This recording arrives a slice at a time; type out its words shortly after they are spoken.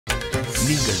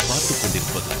நீங்கள் பார்த்துக்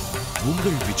கொண்டிருப்பது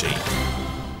உங்கள் விஜய்.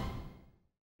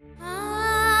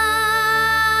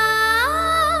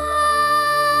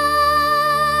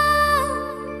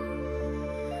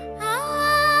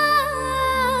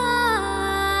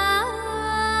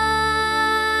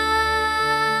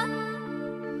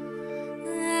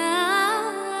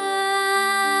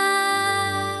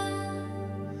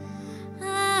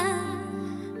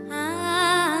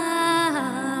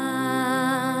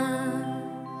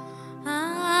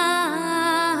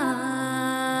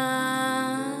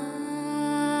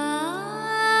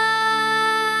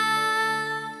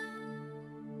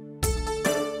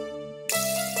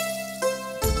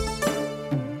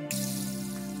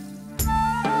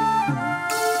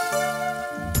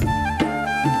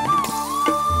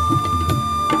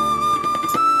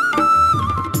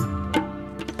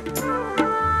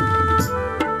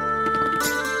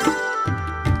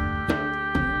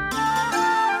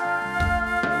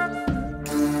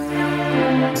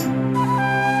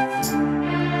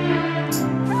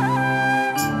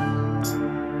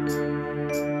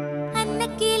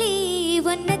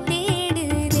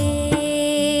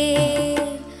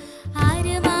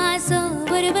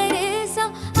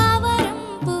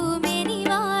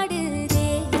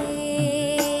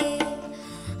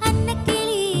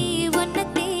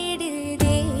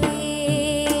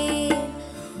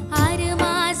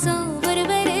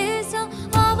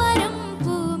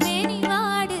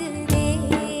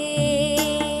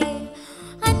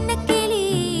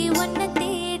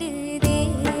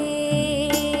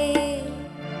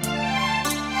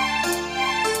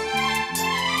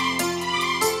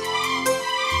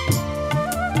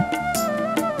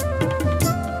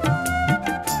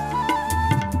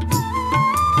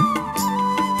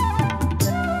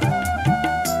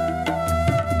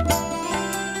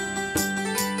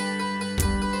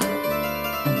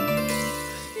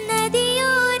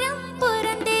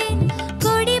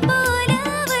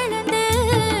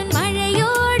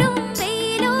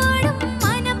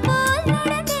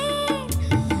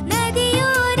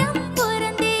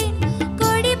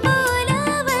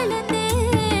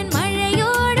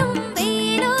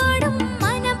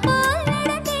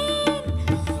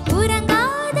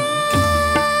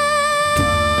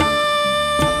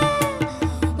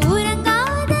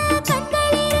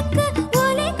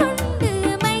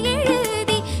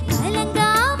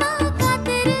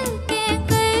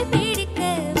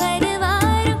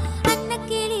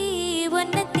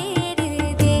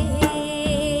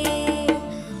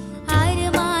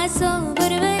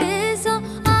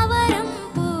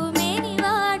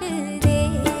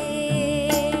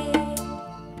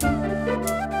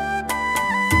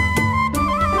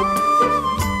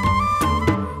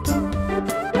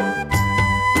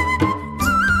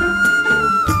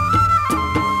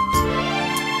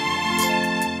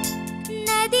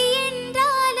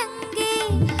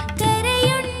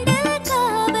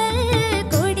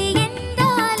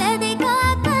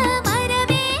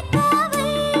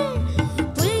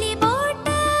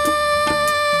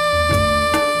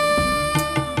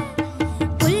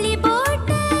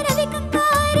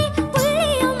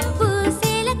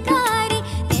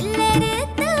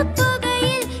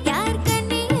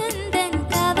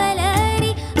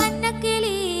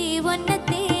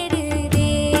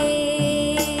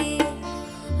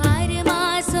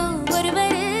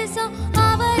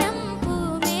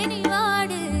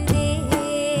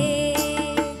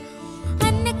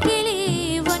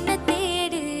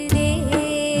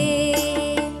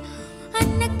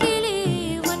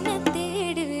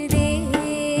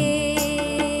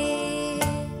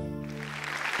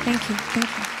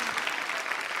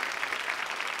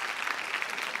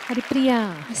 ஹரிப்ரியா,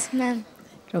 எஸ் மேம்,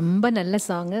 ரொம்ப நல்ல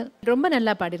சாங்கு, ரொம்ப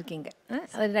நல்லா பாடியிருக்கீங்க.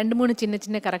 அது 2-3 சின்ன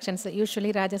சின்ன கரெக்ஷன்ஸ்.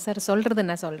 யூஸ்வலி ராஜா சார் சொல்கிறது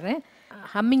நான் சொல்கிறேன்.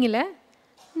 ஹம்மிங்கில்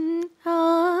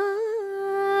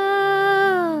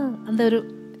அந்த ஒரு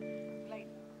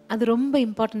அது ரொம்ப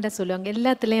இம்பார்ட்டண்ட்டாக சொல்லுவாங்க.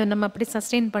 எல்லாத்துலேயும் நம்ம அப்படி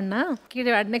சஸ்டெயின் பண்ணால்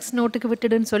கீழே நெக்ஸ்ட் நோட்டுக்கு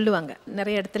விட்டுடுன்னு சொல்லுவாங்க.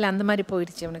 நிறைய இடத்துல அந்த மாதிரி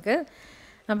போயிடுச்சு அவனுக்கு.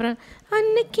 அப்புறம்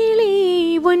அன்னக்கிளி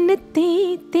ஒன்று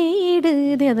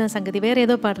தேடுதே, அதான் சங்கதி. வேறு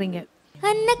ஏதோ பாடுறீங்க.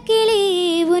 அன்னக்கிளி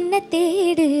உன்னை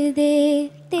தேடுதே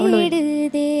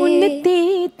தேடுதே உன்னை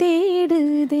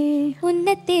தேடுதே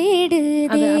உன்னை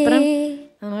தேடுதே. அப்புறம்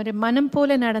அந்த மாதிரி மனம்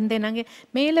போல நடந்தேன். நாங்கள்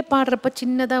மேலே பாடுறப்ப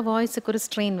சின்னதாக வாய்ஸுக்கு ஒரு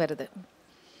ஸ்ட்ரெயின் வருது.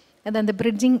 அது அந்த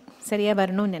பிரிட்ஜிங் சரியாக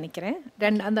வரணும்னு நினைக்கிறேன்.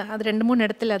 அது 2-3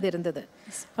 இடத்துல அது இருந்தது.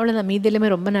 அவ்வளோதான். மீதிலுமே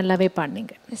ரொம்ப நல்லாவே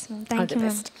பாடினீங்க.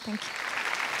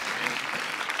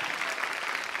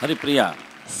 ஹரிப்ரியா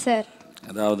சார்,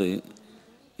 அதாவது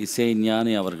இசை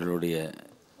ஞானி அவர்களுடைய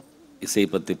இசை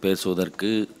பற்றி பேசுவதற்கு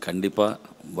கண்டிப்பாக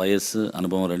வயசு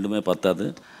அனுபவம் ரெண்டுமே பத்தாது.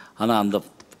 ஆனால்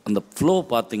அந்த ஃப்ளோ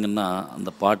பார்த்திங்கன்னா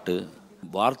அந்த பாட்டு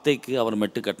வார்த்தைக்கு அவர்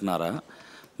மெட்டு கட்டினாரா,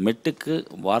 மெட்டுக்கு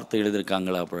வார்த்தை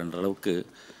எழுதியிருக்காங்களா அப்படின்ற அளவுக்கு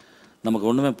நமக்கு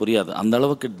ஒன்றுமே புரியாது. அந்த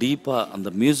அளவுக்கு டீப்பாக அந்த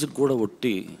மியூசிக் கூட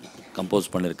ஒட்டி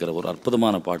கம்போஸ் பண்ணியிருக்கிற ஒரு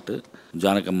அற்புதமான பாட்டு.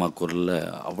 ஜானகம்மா குரலில்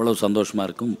அவ்வளோ சந்தோஷமாக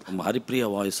இருக்கும். நம்ம ஹரிப்ரியா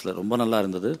வாய்ஸில் ரொம்ப நல்லா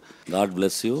இருந்தது. God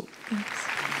bless you.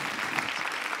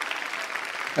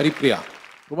 ஹரிப்ரியா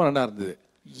ரொம்ப நல்லா இருந்தது.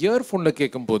 இயர்ஃபோனில்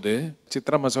கேட்கும்போது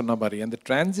சித்ராமா சொன்ன மாதிரி அந்த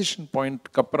டிரான்சிஷன்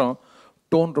பாயிண்ட்க்கு அப்புறம்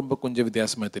டோன் ரொம்ப கொஞ்சம்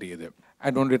வித்தியாசமாக தெரியுது.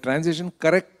 அண்ட் உன்னுடைய டிரான்சிஷன்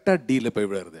கரெக்டாக டீயில் போய்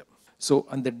விடுறது. ஸோ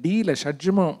அந்த டீயில்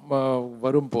ஷட்ஜமம்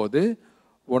வரும்போது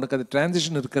உனக்கு அந்த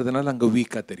டிரான்சிஷன் இருக்கிறதுனால அங்கே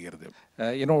வீக்காக தெரியறது.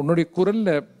 ஏன்னா உன்னுடைய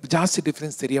குரலில் ஜாஸ்தி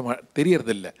டிஃப்ரென்ஸ்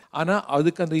தெரியறது இல்லை. ஆனால்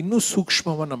அதுக்கு அந்த இன்னும்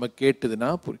சூக்ஷ்மமாக நம்ம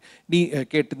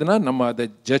கேட்டதுன்னா நம்ம அதை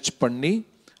ஜட்ஜ் பண்ணி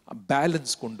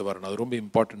பேலன்ஸ் கொண்டு வரணும். அது ரொம்ப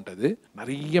இம்பார்ட்டண்ட். அது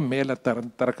நிறைய மேலே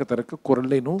திறக்க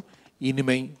குரல்ல இன்னும்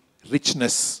இனிமை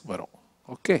ரிச்னஸ் வரும்.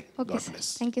 Okay, God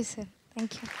bless. Thank you sir.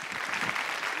 Thank you.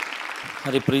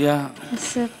 Haripriya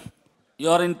sir, you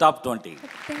are in top 20.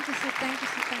 Thank you sir. Thank you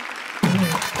sir. Thank you.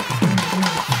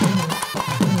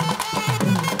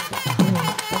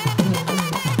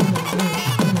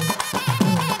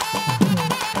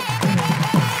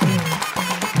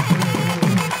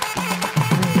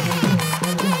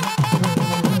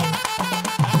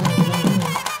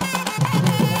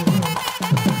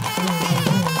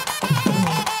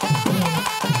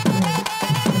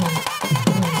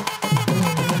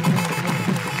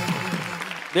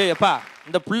 டேய் அப்பா,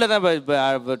 இந்த புள்ள தான்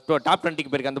டாப் 20க்கு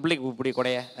போயிருக்கு. அந்த புள்ளைக்கு இப்படி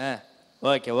கொடைய.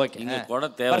 Okay okay. இங்க கொடை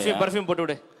தேவை. பர்ஃப்யூம் போட்டு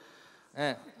விடு.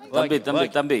 தம்பி தம்பி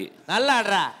தம்பி நல்லா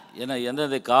ஆடுறா. ஏன்னா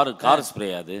எந்த கார் ஸ்ப்ரே?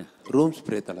 அது ரூம்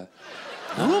ஸ்ப்ரே தலை.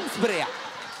 ரூம் ஸ்ப்ரேயா?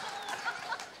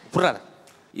 புறாத.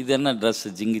 இது என்ன ட்ரெஸ்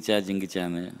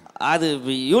ஜிங்கிச்சான்னு? அது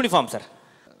யூனிஃபார்ம் சார்.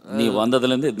 நீ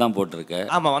வந்ததுலேருந்து இதுதான் போட்டிருக்க?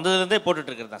 ஆமாம், வந்ததுலேருந்தே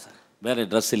போட்டுட்டு இருக்கிறது தான் சார். வேற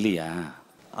ட்ரெஸ் இல்லையா?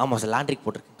 ஆமாம் சார், லாண்ட்ரிக்கு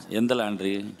போட்டிருக்கேன். எந்த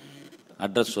லாண்ட்ரி?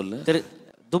 அட்ரஸ் சொல்லு.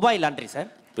 Dubai laundry sir.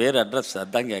 பேர் அட்ரஸ்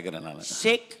அதான் கேட்குறேன் நான்.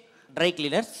 ஷேக் try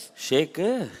cleaners. Shake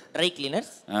try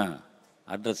cleaners.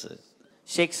 Address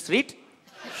ஷேக் ஸ்ட்ரீட்,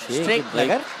 ஷேக்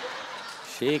நகர்,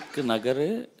 ஷேக் நகர்,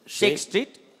 ஷேக்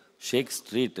ஸ்ட்ரீட், ஷேக்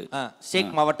ஸ்ட்ரீட்,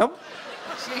 ஷேக் மாவட்டம்.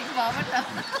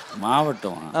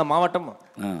 மாவட்டம்.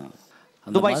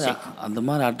 துபாய் ஷேக். அந்த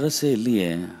மாதிரி அட்ரஸே இல்லையே.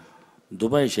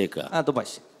 Dubai Sheikha?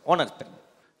 துபாய் ஷேக். ஓனர் பேர்.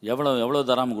 எவ்வளோ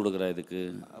தராம கொடுக்குற இதுக்கு?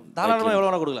 தாராளமாக எவ்வளோ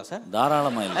வேணா கொடுக்கலாம் சார்.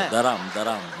 தாராளமாக இல்லை,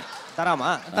 தராமா?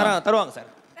 தருவாங்க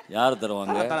சார். யார்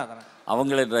தருவாங்க?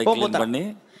 அவங்களே ட்ரை கிளீன் பண்ணி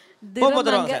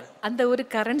தருவாங்க சார். அந்த ஒரு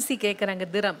கரன்சி கேட்குறாங்க,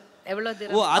 திரம். எவ்வளோ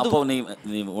திரம்? அப்போ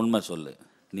நீ உண்மை சொல்லு.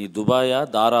 நீ துபாயா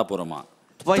தாராபுரமா?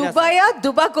 துபாயா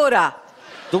துபாகோரா?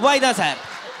 துபாய் தான் சார்.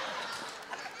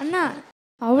 அண்ணா,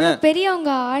 அவ்வளோ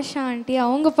பெரியவங்க ஆஷா ஆண்டி,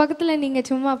 அவங்க பக்கத்தில் நீங்கள்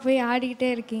சும்மா போய் ஆடிக்கிட்டே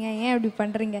இருக்கீங்க. ஏன் அப்படி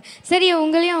பண்ணுறீங்க? சரி,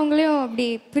 அவங்களையும் அப்படி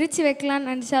பிரித்து வைக்கலான்னு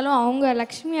நினச்சாலும் அவங்க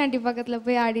லக்ஷ்மி ஆண்டி பக்கத்தில்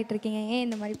போய் ஆடிட்டு இருக்கீங்க. ஏன்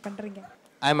இந்த மாதிரி பண்ணுறீங்க?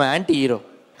 I am anti hero.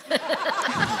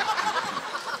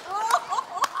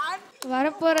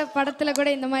 வரப்போகிற படத்தில் கூட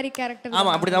இந்த மாதிரி கேரக்டர்.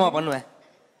 ஆமாம், அப்படி தான் பண்ணுவேன்.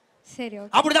 சரி,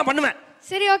 ஓகே. அப்படி தான் பண்ணுவேன்.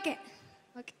 சரி, ஓகே.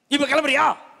 இப்போ கிளம்புறியா?